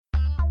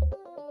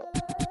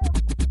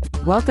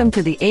Welcome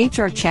to the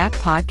HR Chat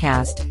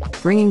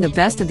Podcast, bringing the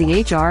best of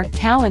the HR,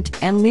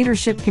 talent, and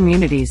leadership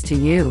communities to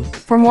you.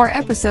 For more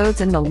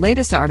episodes and the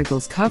latest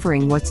articles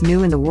covering what's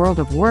new in the world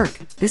of work,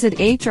 visit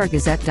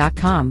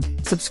hrgazette.com,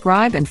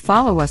 subscribe and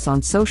follow us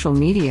on social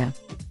media.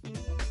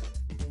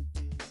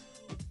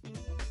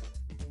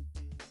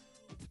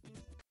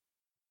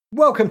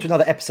 Welcome to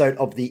another episode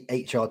of the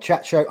HR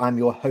Chat Show. I'm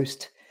your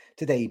host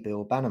today,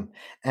 Bill Banham,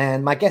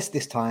 and my guest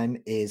this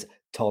time is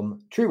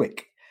Tom Truick,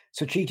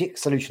 Strategic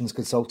Solutions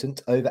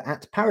Consultant over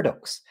at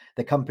Paradox,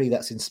 the company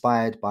that's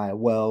inspired by a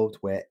world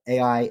where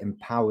AI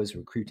empowers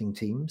recruiting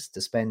teams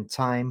to spend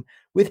time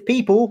with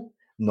people,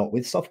 not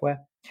with software.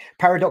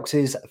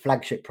 Paradox's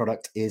flagship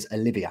product is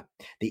Olivia,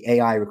 the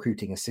AI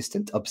recruiting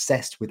assistant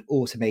obsessed with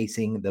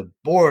automating the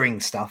boring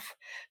stuff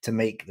to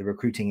make the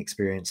recruiting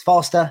experience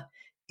faster,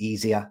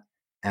 easier,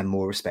 and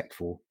more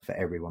respectful for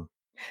everyone.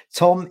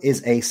 Tom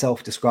is a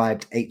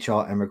self-described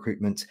HR and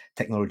recruitment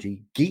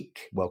technology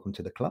geek, welcome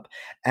to the club,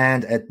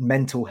 and a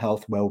mental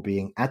health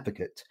well-being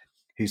advocate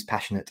who's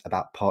passionate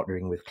about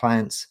partnering with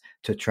clients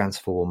to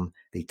transform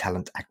the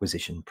talent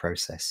acquisition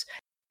process.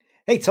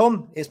 Hey,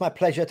 Tom, it's my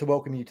pleasure to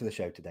welcome you to the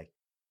show today.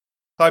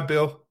 Hi,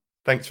 Bill.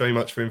 Thanks very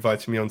much for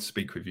inviting me on to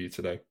speak with you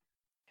today.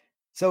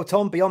 So,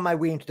 Tom, beyond my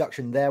wee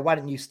introduction there, why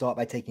don't you start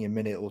by taking a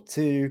minute or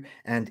two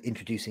and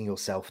introducing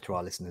yourself to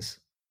our listeners?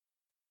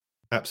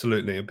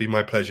 Absolutely. It'd be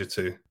my pleasure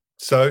to.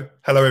 So,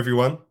 hello,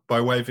 everyone. By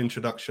way of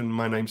introduction,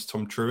 my name's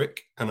Tom Truick,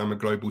 and I'm a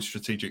global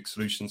strategic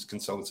solutions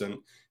consultant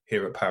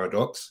here at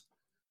Paradox.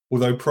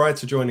 Although prior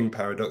to joining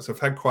Paradox, I've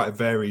had quite a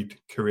varied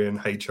career in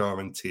HR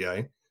and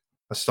TA.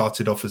 I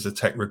started off as a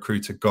tech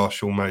recruiter,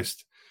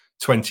 almost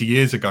 20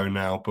 years ago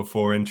now,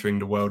 before entering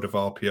the world of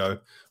RPO,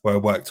 where I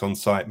worked on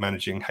site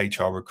managing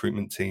HR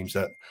recruitment teams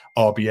at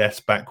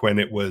RBS back when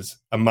it was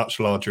a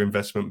much larger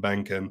investment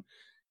bank, and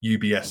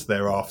UBS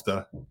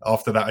thereafter.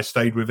 After that, I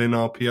stayed within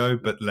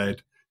RPO, but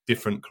led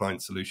different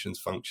client solutions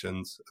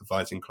functions,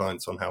 advising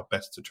clients on how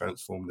best to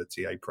transform the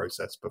TA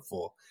process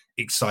before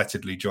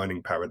excitedly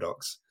joining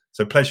Paradox.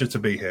 So pleasure to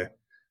be here.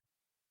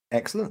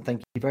 Excellent.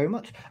 Thank you very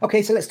much.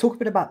 Okay, so let's talk a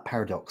bit about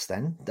Paradox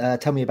then.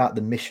 Tell me about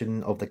the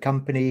mission of the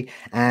company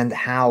and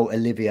how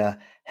Olivia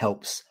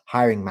helps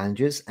hiring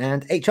managers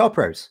and HR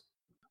pros.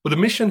 Well, the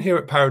mission here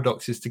at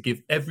Paradox is to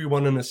give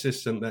everyone an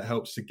assistant that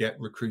helps to get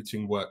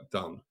recruiting work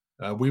done.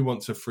 We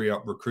want to free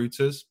up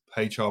recruiters,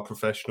 HR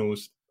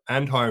professionals,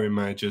 and hiring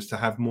managers to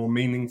have more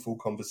meaningful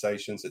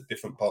conversations at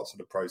different parts of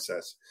the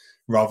process,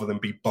 rather than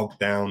be bogged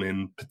down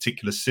in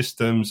particular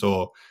systems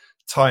or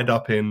tied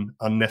up in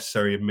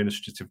unnecessary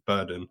administrative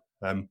burden.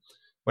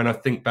 When I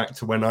think back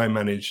to when I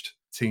managed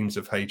teams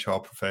of HR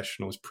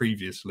professionals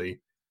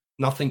previously,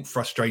 nothing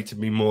frustrated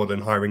me more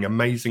than hiring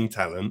amazing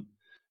talent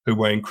who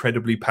were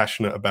incredibly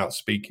passionate about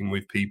speaking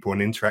with people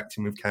and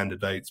interacting with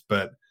candidates,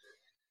 but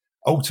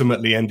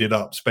ultimately ended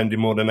up spending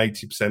more than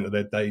 80% of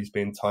their days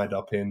being tied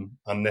up in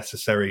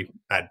unnecessary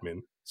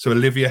admin. So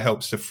Olivia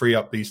helps to free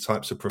up these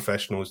types of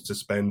professionals to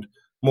spend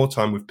more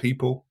time with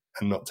people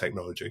and not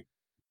technology.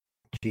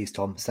 Geez,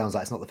 Tom, sounds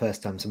like it's not the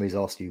first time somebody's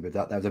asked you, but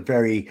that was a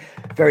very,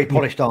 very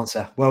polished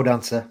answer. Well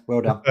done, sir.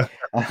 Well done.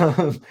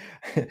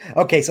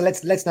 Okay, so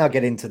let's now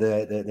get into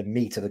the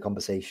meat of the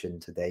conversation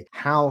today.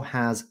 How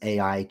has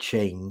AI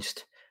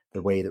changed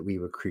the way that we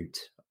recruit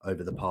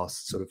over the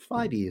past sort of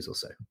 5 years or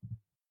so?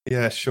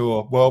 Yeah,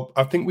 sure. Well,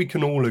 I think we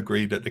can all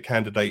agree that the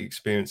candidate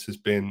experience has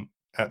been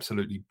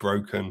absolutely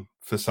broken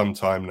for some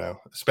time now,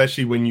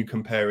 especially when you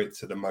compare it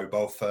to the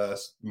mobile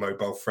first,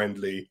 mobile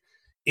friendly,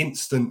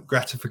 instant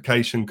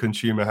gratification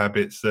consumer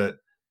habits that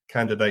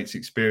candidates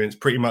experience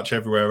pretty much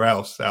everywhere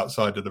else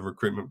outside of the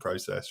recruitment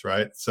process,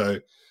 right?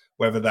 So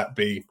whether that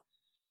be,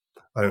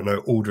 I don't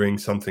know, ordering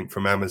something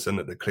from Amazon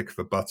at the click of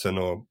a button,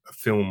 or a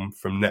film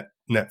from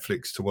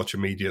Netflix to watch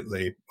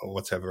immediately, or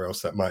whatever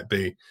else that might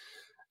be,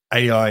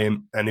 AI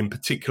and in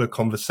particular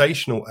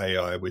conversational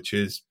AI, which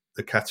is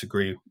the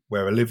category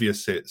where Olivia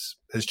sits,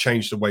 has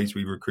changed the ways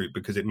we recruit,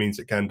 because it means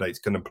that candidates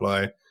can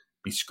apply,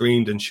 be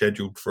screened and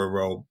scheduled for a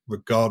role,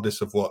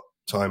 regardless of what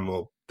time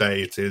or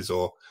day it is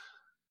or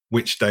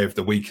which day of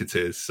the week it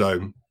is.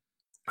 So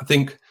I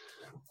think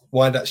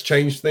why that's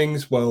changed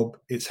things, well,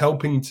 it's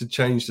helping to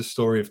change the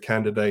story of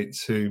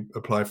candidates who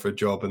apply for a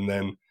job and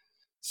then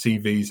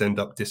CVs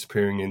end up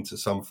disappearing into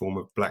some form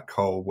of black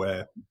hole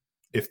where,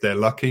 if they're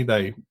lucky,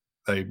 they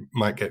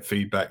might get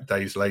feedback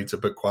days later,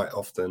 but quite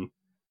often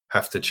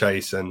have to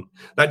chase. And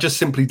that just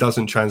simply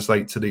doesn't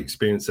translate to the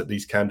experience that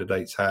these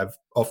candidates have,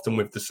 often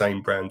with the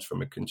same brands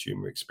from a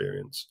consumer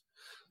experience.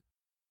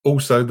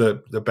 Also,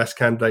 the best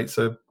candidates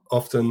are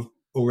often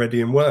already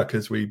in work,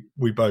 as we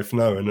both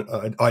know,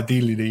 and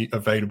ideally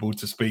available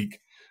to speak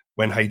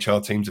when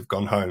HR teams have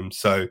gone home.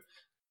 So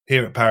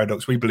here at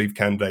Paradox, we believe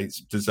candidates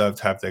deserve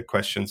to have their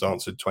questions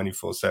answered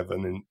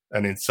 24/7,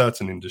 and in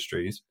certain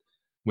industries,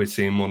 we're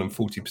seeing more than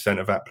 40%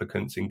 of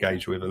applicants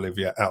engage with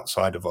Olivia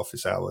outside of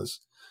office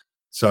hours.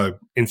 So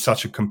in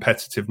such a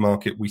competitive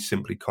market, we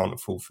simply can't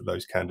afford for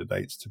those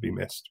candidates to be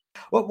missed.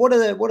 What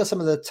are some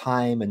of the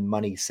time and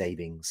money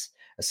savings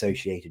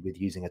associated with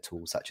using a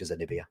tool such as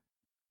Olivia?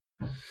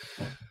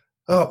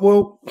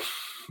 Well,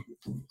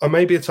 I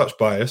may be a touch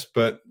biased,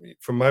 but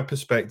from my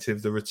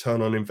perspective, the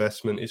return on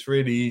investment is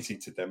really easy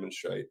to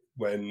demonstrate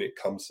when it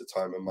comes to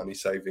time and money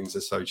savings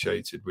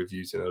associated with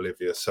using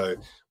Olivia. So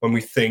when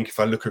we think, if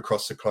I look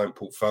across the client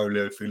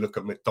portfolio, if we look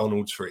at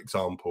McDonald's, for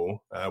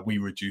example, we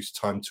reduce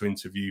time to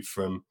interview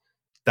from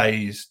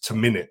days to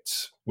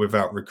minutes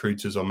without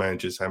recruiters or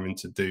managers having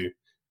to do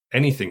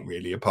anything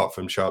really, apart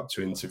from show up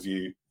to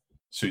interview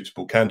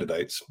suitable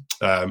candidates.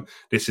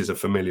 This is a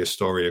familiar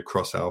story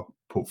across our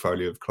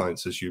portfolio of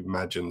clients, as you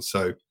imagine.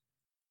 So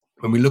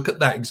when we look at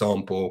that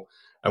example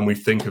and we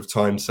think of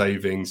time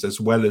savings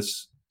as well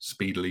as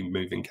speedily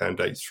moving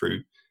candidates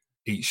through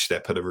each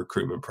step of the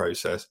recruitment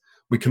process,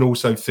 we can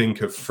also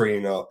think of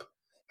freeing up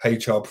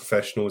HR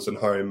professionals and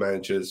hiring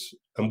managers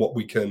and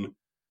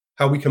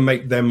how we can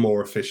make them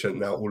more efficient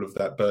now all of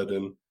that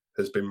burden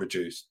has been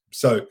reduced.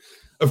 So,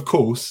 of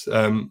course,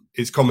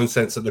 it's common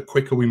sense that the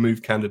quicker we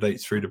move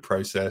candidates through the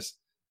process,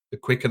 the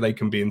quicker they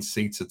can be in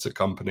seat at a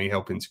company,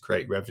 helping to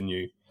create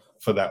revenue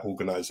for that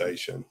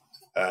organization,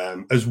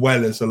 as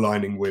well as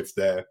aligning with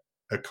their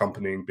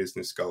accompanying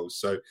business goals.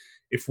 So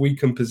if we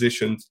can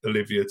position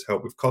Olivia to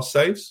help with cost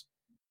saves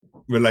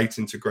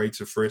relating to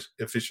greater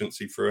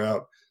efficiency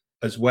throughout,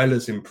 as well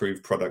as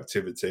improved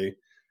productivity,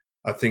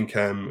 I think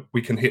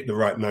we can hit the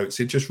right notes.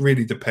 It just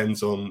really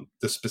depends on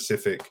the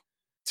specific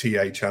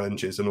TA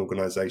challenges an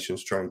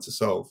organization's trying to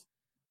solve.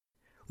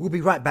 We'll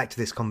be right back to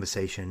this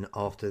conversation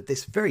after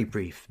this very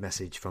brief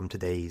message from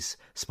today's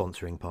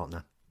sponsoring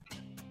partner.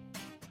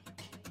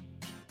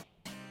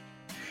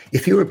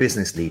 If you're a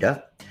business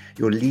leader,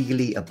 you're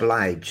legally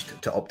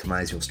obliged to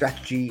optimize your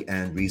strategy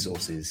and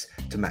resources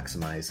to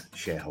maximize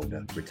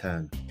shareholder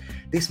return.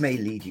 This may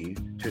lead you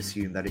to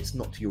assume that it's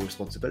not your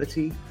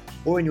responsibility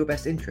or in your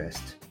best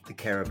interest to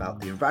care about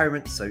the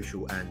environment,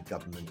 social and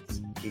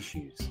governance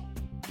issues,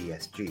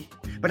 ESG.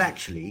 But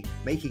actually,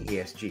 making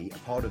ESG a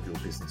part of your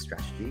business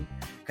strategy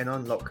can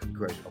unlock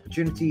growth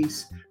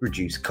opportunities,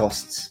 reduce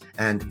costs,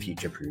 and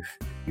future-proof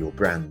your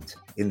brand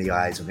in the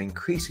eyes of an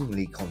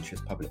increasingly conscious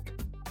public.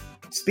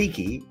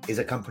 Speaky is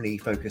a company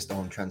focused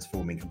on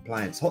transforming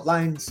compliance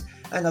hotlines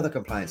and other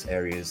compliance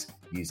areas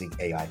using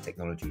AI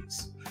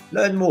technologies.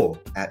 Learn more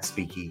at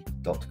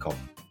speeky.com.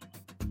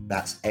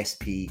 That's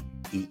SPEEKI.com.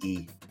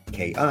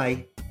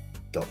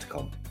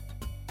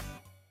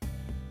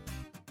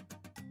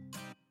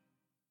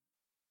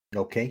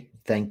 Okay,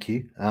 thank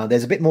you.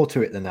 There's a bit more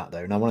to it than that,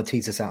 though, and I want to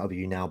tease this out of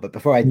you now. But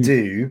before I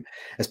do,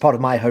 as part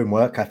of my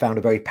homework, I found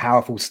a very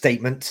powerful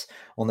statement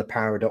on the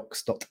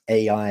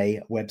paradox.ai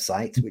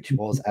website, which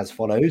was as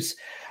follows.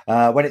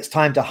 When it's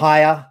time to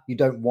hire, you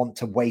don't want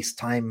to waste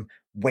time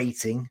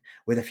waiting.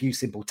 With a few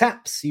simple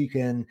taps, you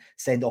can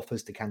send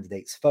offers to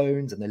candidates'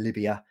 phones, and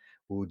Olivia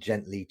will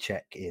gently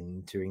check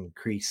in to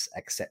increase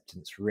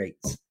acceptance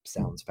rates.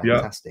 Sounds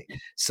fantastic. Yeah.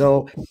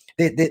 So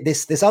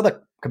this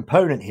other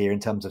component here in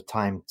terms of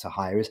time to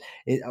hire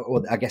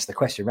or I guess the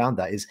question around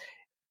that is,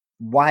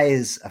 why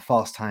is a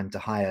fast time to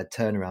hire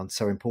turnaround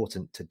so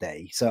important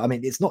today? So, I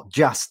mean, it's not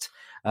just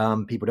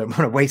people don't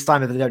want to waste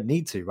time if they don't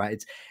need to,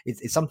 right?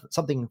 It's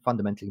something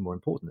fundamentally more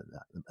important than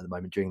that at the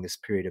moment during this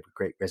period of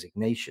great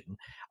resignation,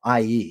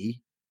 i.e.,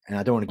 and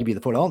I don't want to give you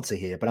the full answer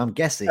here, but I'm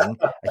guessing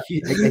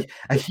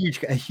a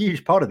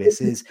huge part of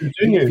this is if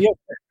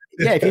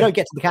you don't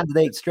get to the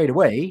candidate straight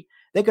away,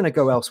 they're going to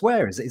go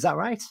elsewhere. Is that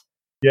right?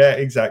 Yeah,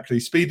 exactly.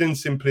 Speed and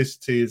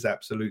simplicity is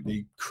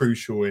absolutely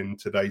crucial in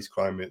today's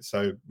climate.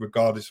 So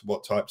regardless of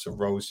what types of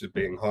roles you're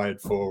being hired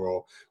for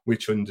or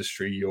which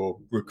industry you're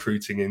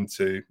recruiting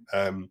into,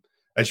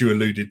 as you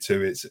alluded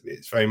to,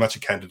 it's very much a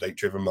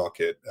candidate-driven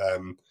market.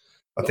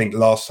 I think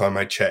last time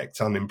I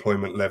checked,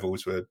 unemployment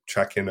levels were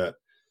tracking at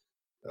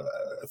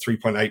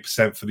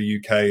 3.8% for the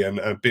UK and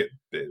I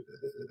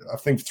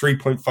think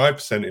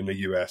 3.5% in the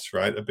US,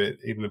 right?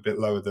 Even a bit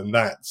lower than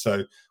that.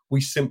 So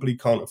we simply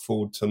can't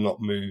afford to not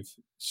move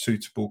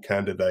suitable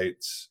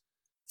candidates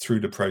through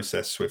the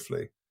process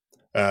swiftly.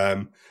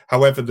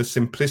 However, the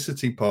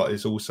simplicity part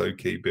is also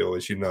key, Bill,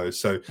 as you know.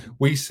 So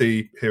we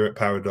see here at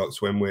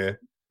Paradox, when we're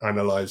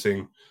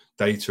analysing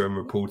data and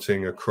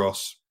reporting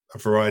across a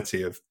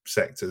variety of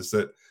sectors,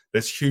 that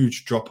there's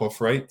huge drop-off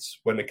rates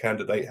when a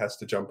candidate has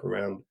to jump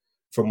around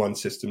from one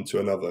system to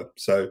another.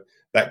 So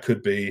that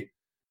could be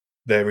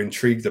they're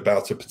intrigued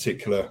about a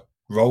particular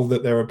role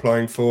that they're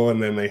applying for,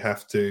 and then they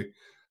have to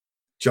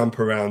jump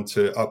around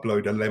to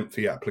upload a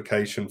lengthy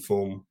application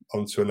form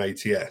onto an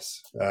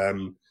ATS.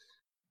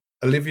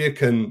 Olivia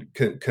can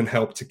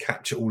help to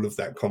capture all of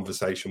that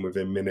conversation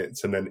within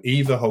minutes and then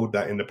either hold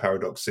that in the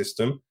Paradox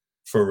system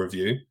for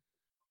review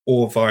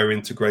or via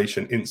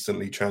integration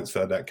instantly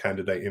transfer that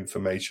candidate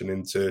information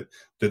into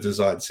the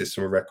desired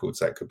system of records.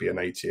 That could be an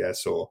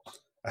ATS or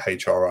a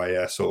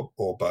HRIS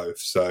or both.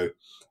 So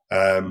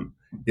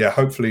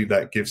hopefully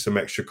that gives some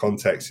extra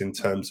context in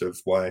terms of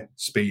why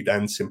speed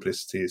and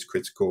simplicity is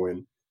critical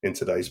in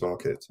today's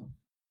market.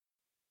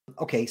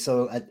 Okay,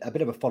 so a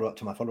bit of a follow-up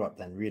to my follow-up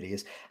then really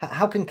is,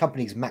 how can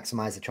companies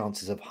maximize the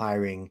chances of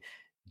hiring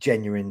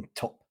genuine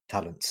top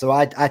talent. So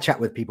I chat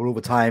with people all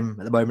the time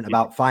at the moment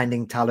about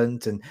finding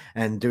talent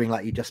and doing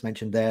like you just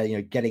mentioned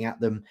there, getting at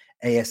them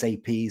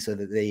ASAP so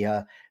that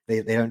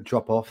they don't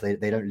drop off, they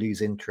don't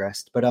lose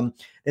interest. But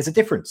there's a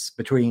difference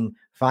between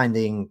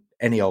finding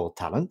any old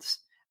talents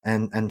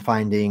and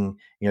finding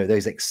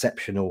those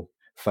exceptional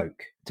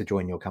folk to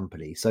join your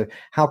company. So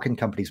how can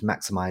companies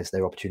maximize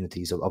their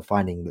opportunities of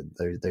finding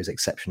those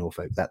exceptional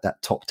folk,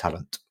 that top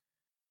talent?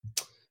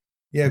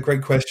 Yeah,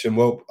 great question.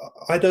 Well,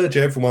 I'd urge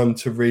everyone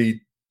to read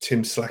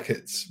Tim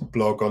Slackett's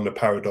blog on the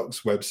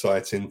Paradox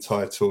website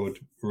entitled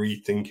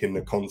Rethinking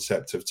the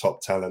Concept of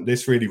Top Talent.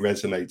 This really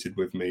resonated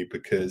with me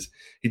because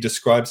he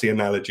describes the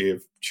analogy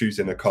of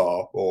choosing a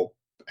car or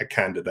a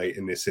candidate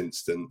in this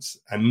instance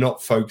and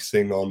not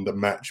focusing on the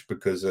match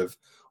because of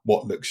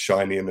what looks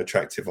shiny and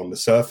attractive on the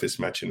surface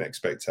matching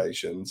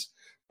expectations,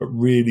 but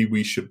really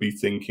we should be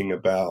thinking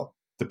about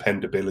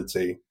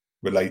dependability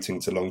relating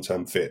to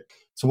long-term fit.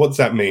 So what does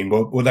that mean?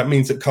 Well, that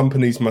means that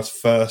companies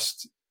must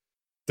first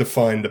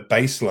define the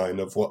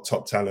baseline of what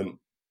top talent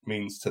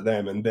means to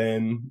them, and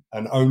then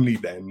and only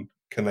then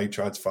can they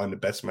try to find the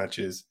best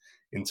matches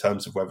in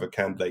terms of whether a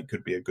candidate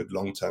could be a good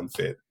long-term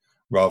fit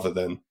rather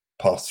than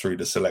pass through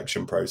the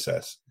selection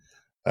process.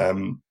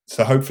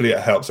 So hopefully it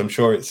helps. I'm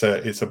sure it's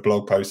a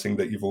blog posting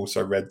that you've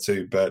also read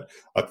too, but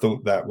I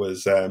thought that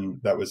was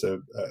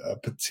a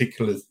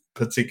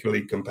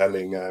particularly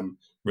compelling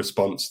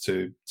response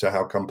to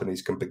how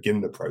companies can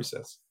begin the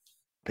process.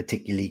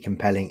 Particularly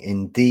compelling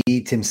indeed.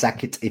 Tim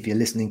Sackett, if you're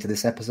listening to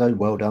this episode,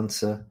 well done,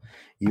 sir.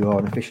 You are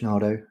an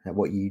aficionado at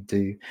what you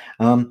do.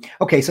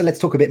 Okay, so let's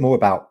talk a bit more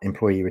about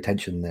employee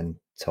retention then,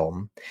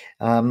 Tom.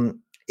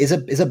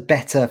 Is a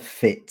better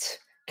fit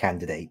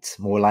candidate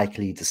more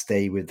likely to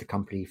stay with the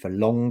company for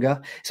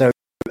longer? So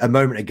a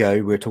moment ago,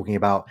 we were talking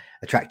about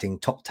attracting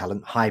top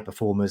talent, high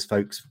performers,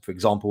 folks. For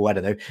example, I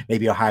don't know,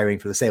 maybe you're hiring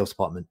for the sales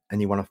department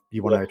and you want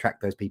to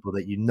attract those people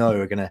that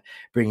are going to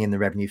bring in the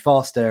revenue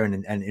faster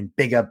and in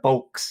bigger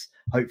bulks,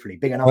 hopefully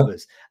bigger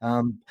numbers.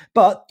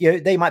 But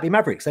they might be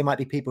mavericks. They might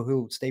be people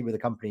who stay with the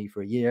company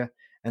for a year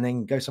and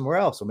then go somewhere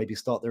else or maybe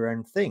start their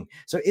own thing.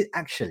 So it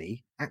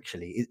actually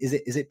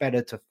is it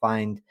better to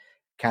find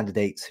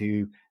candidates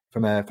who,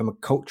 from a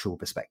cultural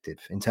perspective,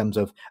 in terms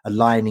of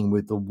aligning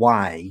with the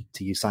why,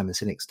 to use Simon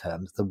Sinek's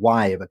terms, the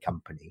why of a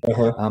company,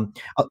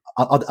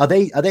 are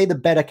they the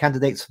better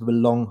candidates for the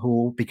long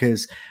haul?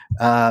 Because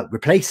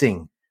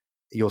replacing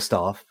your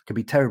staff can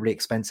be terribly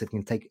expensive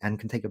and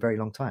can take a very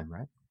long time,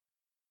 right?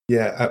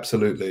 Yeah,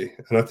 absolutely.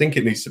 And I think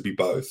it needs to be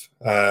both.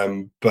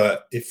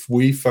 But if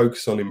we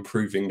focus on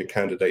improving the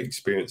candidate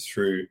experience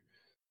through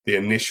the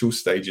initial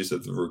stages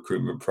of the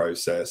recruitment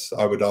process,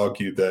 I would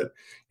argue that,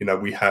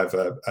 we have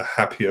a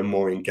happier,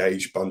 more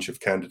engaged bunch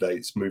of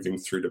candidates moving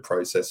through the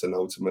process and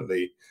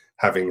ultimately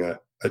having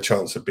a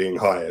chance of being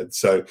hired.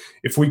 So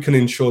if we can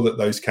ensure that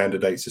those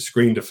candidates are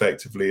screened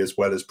effectively as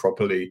well as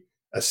properly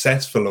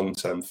assessed for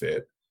long-term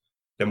fit,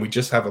 then we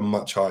just have a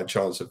much higher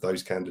chance of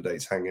those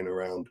candidates hanging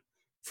around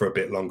for a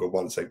bit longer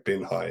once they've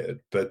been hired.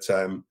 But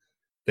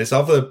there's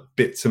other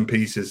bits and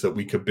pieces that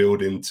we could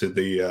build into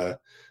the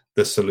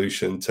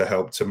solution to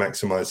help to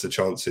maximize the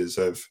chances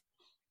of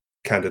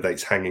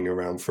candidates hanging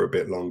around for a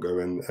bit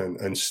longer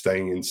and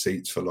staying in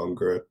seats for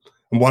longer.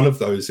 And one of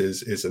those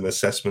is an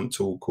assessment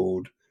tool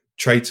called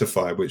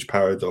Tradeify, which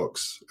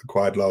Paradox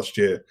acquired last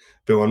year.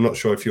 Bill, I'm not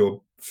sure if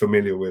you're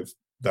familiar with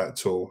that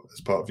tool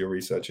as part of your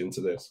research into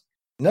this.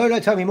 No,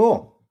 tell me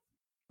more.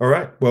 All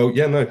right. Well,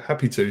 yeah, no,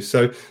 happy to.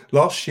 So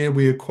last year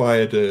we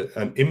acquired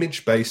an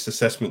image-based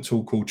assessment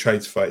tool called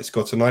Tradeify. It's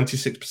got a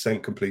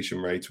 96% completion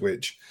rate,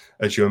 which,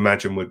 as you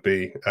imagine, would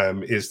be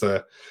is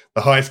the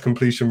highest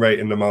completion rate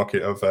in the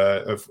market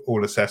of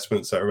all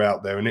assessments that are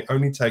out there, and it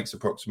only takes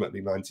approximately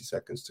 90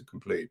 seconds to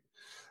complete.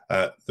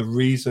 The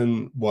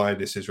reason why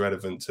this is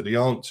relevant to the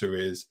answer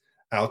is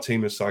our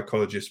team of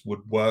psychologists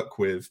would work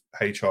with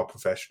HR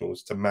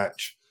professionals to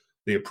match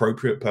the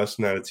appropriate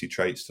personality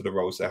traits to the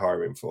roles they're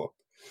hiring for.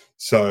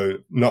 So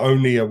not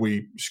only are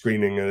we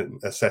screening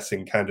and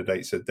assessing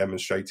candidates at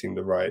demonstrating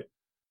the right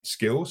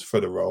skills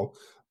for the role,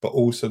 but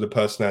also the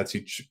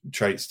personality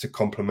traits to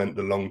complement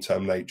the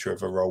long-term nature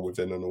of a role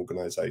within an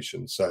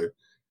organization. So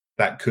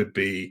that could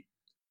be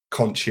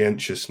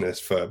conscientiousness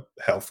for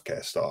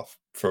healthcare staff,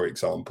 for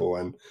example.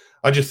 And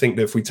I just think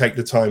that if we take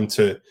the time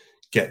to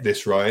get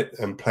this right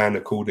and plan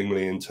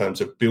accordingly in terms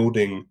of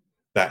building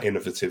that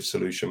innovative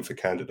solution for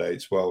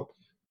candidates, well,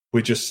 we're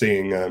just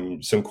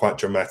seeing some quite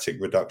dramatic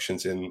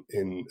reductions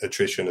in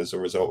attrition as a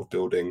result of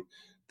building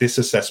this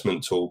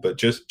assessment tool, but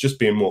just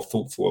being more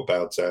thoughtful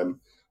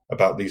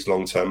about these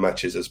long-term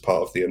matches as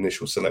part of the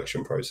initial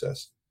selection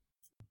process.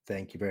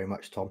 Thank you very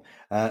much, Tom.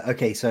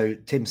 Okay, so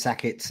Tim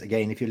Sackett,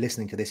 again, if you're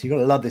listening to this, you're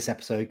going to love this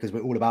episode because we're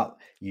all about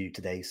you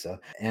today, sir.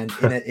 And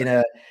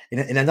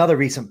in another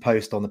recent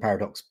post on the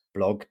Paradox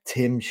blog,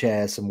 Tim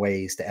shares some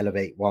ways to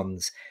elevate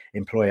one's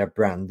employer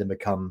brand and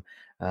become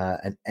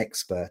an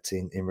expert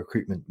in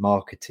recruitment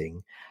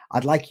marketing.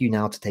 I'd like you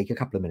now to take a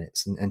couple of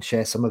minutes and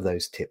share some of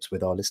those tips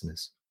with our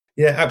listeners.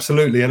 Yeah,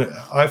 absolutely. And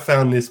I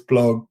found this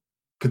blog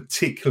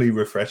particularly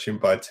refreshing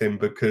by Tim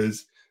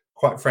because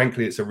quite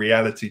frankly, it's a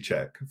reality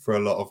check for a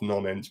lot of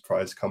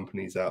non-enterprise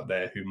companies out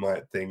there who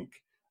might think,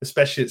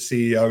 especially at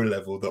CEO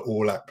level, that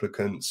all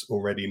applicants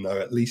already know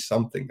at least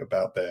something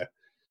about their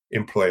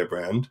employer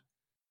brand,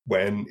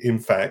 when in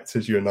fact,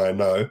 as you and I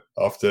know,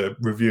 after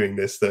reviewing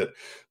this, that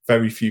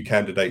very few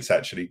candidates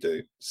actually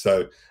do.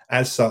 So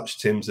as such,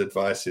 Tim's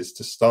advice is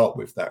to start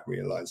with that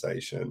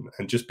realization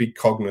and just be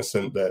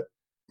cognizant that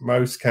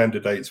most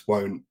candidates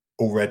won't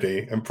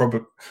already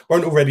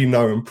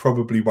know and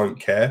probably won't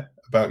care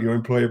about your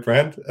employer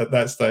brand at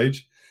that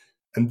stage,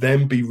 and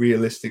then be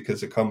realistic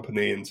as a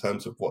company in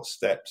terms of what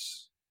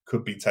steps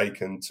could be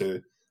taken to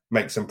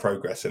make some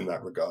progress in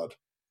that regard.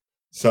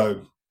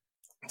 So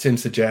Tim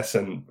suggests,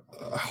 and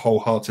I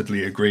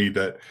wholeheartedly agree,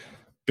 that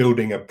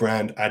building a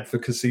brand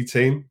advocacy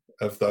team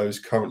of those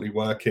currently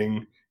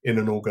working in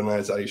an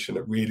organization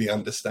that really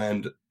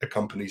understand a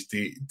company's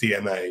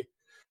DNA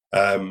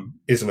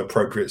is an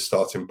appropriate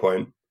starting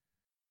point.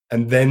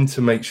 And then to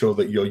make sure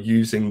that you're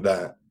using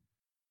that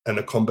and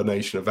a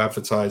combination of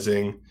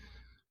advertising,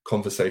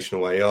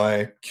 conversational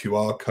AI,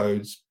 QR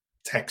codes,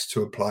 text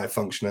to apply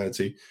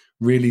functionality,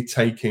 really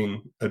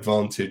taking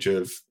advantage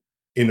of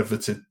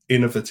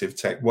innovative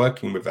tech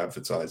working with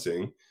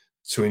advertising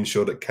to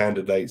ensure that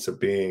candidates are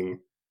being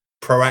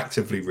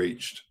proactively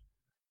reached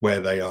where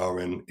they are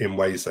and in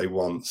ways they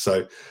want.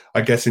 So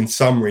I guess in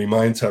summary,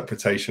 my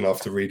interpretation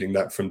after reading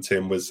that from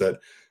Tim was that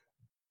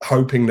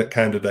hoping that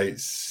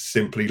candidates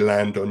simply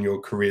land on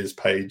your careers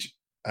page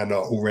and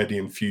are already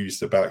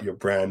infused about your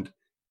brand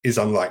is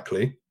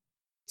unlikely.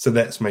 So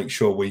let's make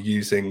sure we're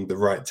using the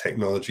right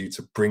technology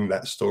to bring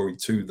that story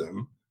to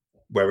them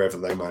wherever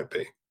they might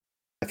be.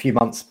 A few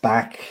months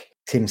back,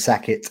 Tim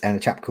Sackett and a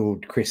chap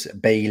called Chris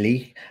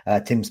Bailey.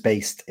 Tim's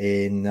based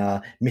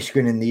in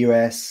Michigan in the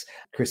US.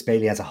 Chris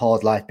Bailey has a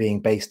hard life being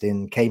based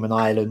in Cayman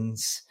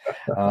Islands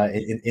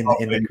in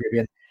the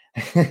Caribbean.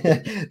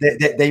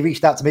 They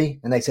reached out to me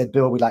and they said,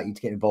 Bill, we'd like you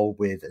to get involved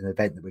with an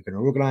event that we're going to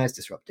organize,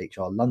 Disrupt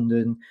HR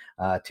London.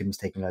 Tim's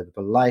taking over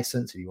the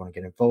license. If you want to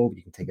get involved,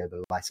 you can take over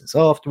the license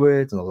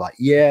afterwards. And I was like,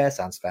 yeah,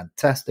 sounds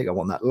fantastic. I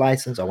want that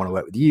license. I want to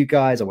work with you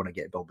guys. I want to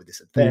get involved with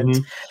this event.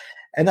 Mm-hmm.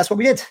 And that's what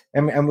we did.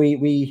 And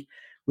we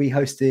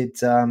hosted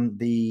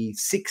the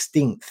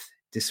 16th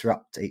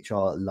Disrupt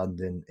HR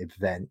London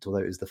event, although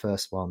it was the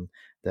first one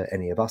that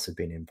any of us had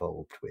been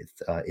involved with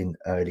in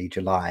early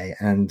July.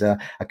 And a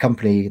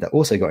company that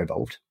also got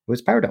involved was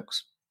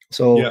Paradox.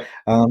 So yeah.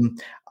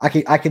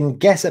 I can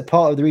guess at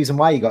part of the reason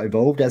why you got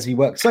involved, as you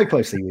worked so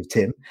closely with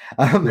Tim.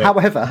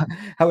 Yeah.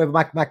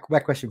 However, my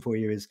question for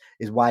you is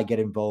why get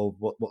involved?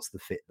 What's the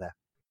fit there?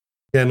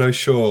 Yeah, no,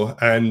 sure.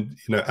 And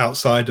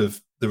outside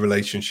of the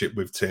relationship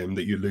with Tim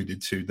that you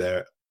alluded to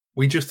there,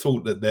 we just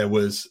thought that there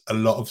was a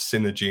lot of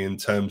synergy in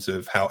terms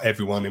of how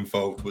everyone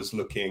involved was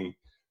looking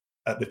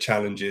at the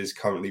challenges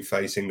currently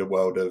facing the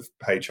world of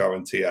HR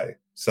and TA.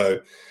 So,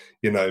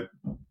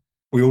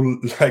 we all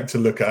like to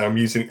look at, I'm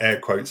using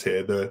air quotes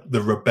here,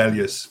 the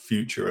rebellious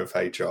future of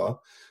HR,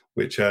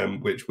 which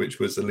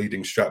was the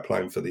leading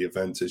strapline for the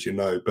event, as you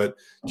know. But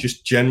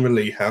just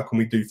generally, how can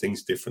we do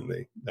things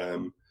differently?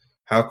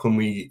 How can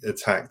we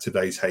attack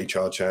today's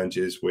HR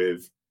challenges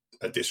with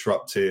a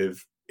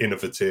disruptive,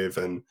 innovative,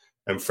 and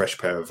fresh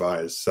pair of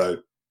eyes?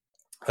 So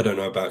I don't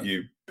know about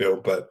you, Bill,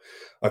 but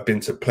I've been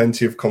to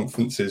plenty of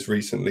conferences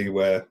recently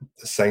where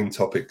the same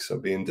topics are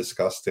being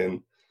discussed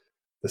in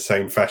the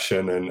same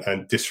fashion,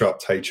 and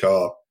Disrupt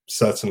HR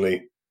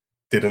certainly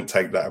didn't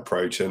take that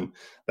approach. And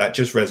that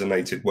just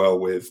resonated well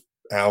with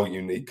our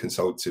unique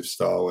consultative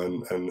style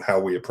and how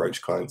we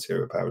approach clients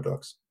here at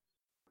Paradox.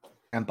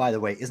 And by the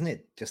way, isn't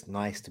it just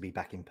nice to be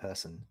back in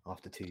person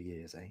after 2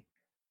 years, eh?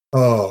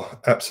 Oh,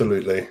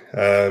 absolutely.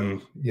 I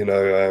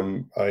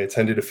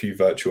attended a few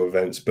virtual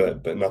events,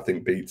 but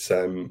nothing beats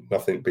a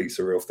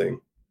real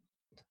thing.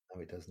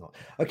 No, it does not.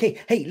 Okay.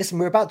 Hey, listen,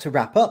 we're about to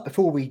wrap up.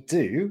 Before we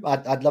do,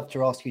 I'd love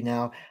to ask you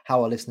now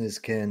how our listeners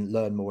can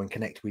learn more and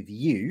connect with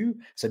you.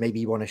 So maybe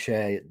you want to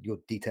share your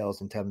details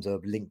in terms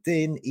of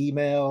LinkedIn,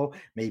 email,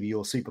 maybe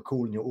you're super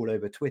cool and you're all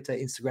over Twitter,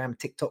 Instagram,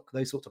 TikTok,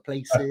 those sorts of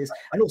places.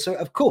 And also,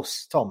 of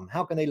course, Tom,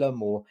 how can they learn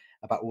more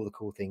about all the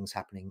cool things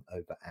happening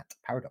over at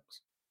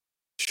Paradox?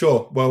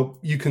 Sure. Well,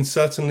 you can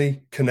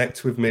certainly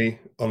connect with me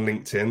on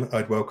LinkedIn.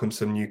 I'd welcome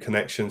some new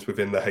connections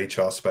within the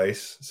HR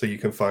space. So you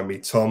can find me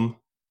Tom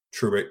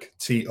Trewick,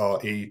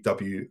 Trewick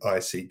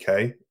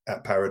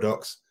at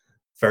Paradox.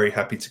 Very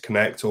happy to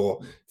connect,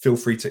 or feel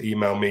free to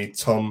email me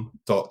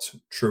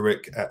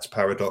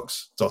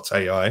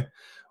tom.trewick@paradox.ai,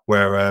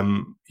 where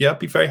I'd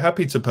be very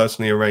happy to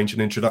personally arrange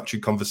an introductory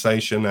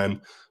conversation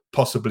and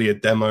possibly a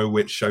demo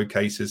which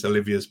showcases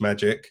Olivia's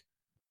magic.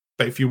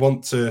 But if you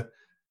want to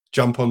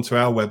jump onto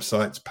our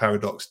website,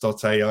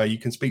 paradox.ai, you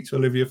can speak to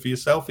Olivia for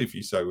yourself if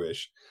you so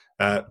wish.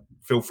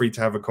 Feel free to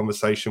have a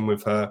conversation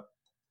with her,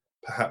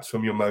 perhaps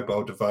from your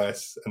mobile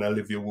device, and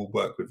Olivia will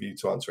work with you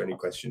to answer any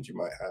questions you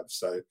might have.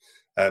 So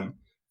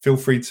feel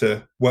free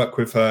to work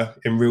with her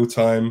in real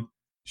time.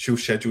 She'll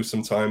schedule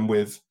some time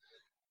with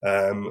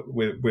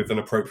an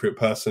appropriate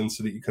person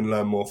so that you can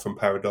learn more from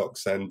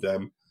Paradox and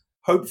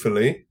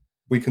hopefully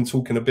we can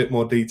talk in a bit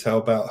more detail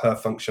about how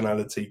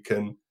functionality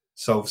can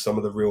solve some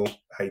of the real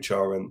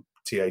HR and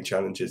TA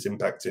challenges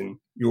impacting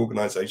your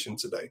organization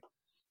today.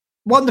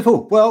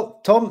 Wonderful. Well,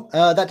 Tom,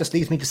 that just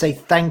leaves me to say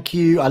thank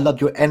you. I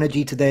loved your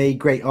energy today.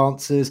 Great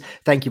answers.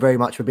 Thank you very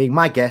much for being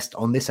my guest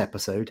on this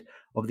episode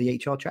of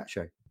the HR Chat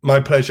Show.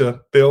 My pleasure,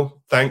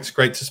 Bill. Thanks.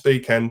 Great to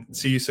speak, and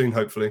see you soon,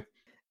 hopefully.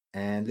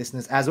 And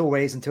listeners, as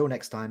always, until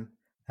next time,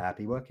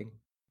 happy working.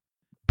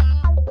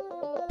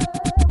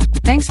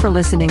 Thanks for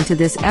listening to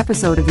this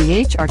episode of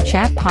the HR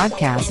Chat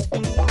podcast.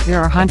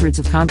 There are hundreds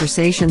of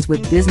conversations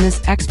with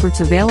business experts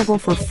available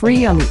for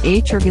free on the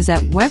HR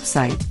Gazette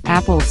website,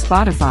 Apple,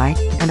 Spotify,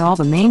 and all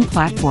the main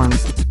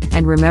platforms.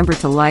 And remember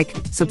to like,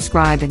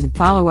 subscribe, and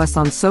follow us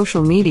on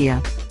social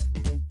media.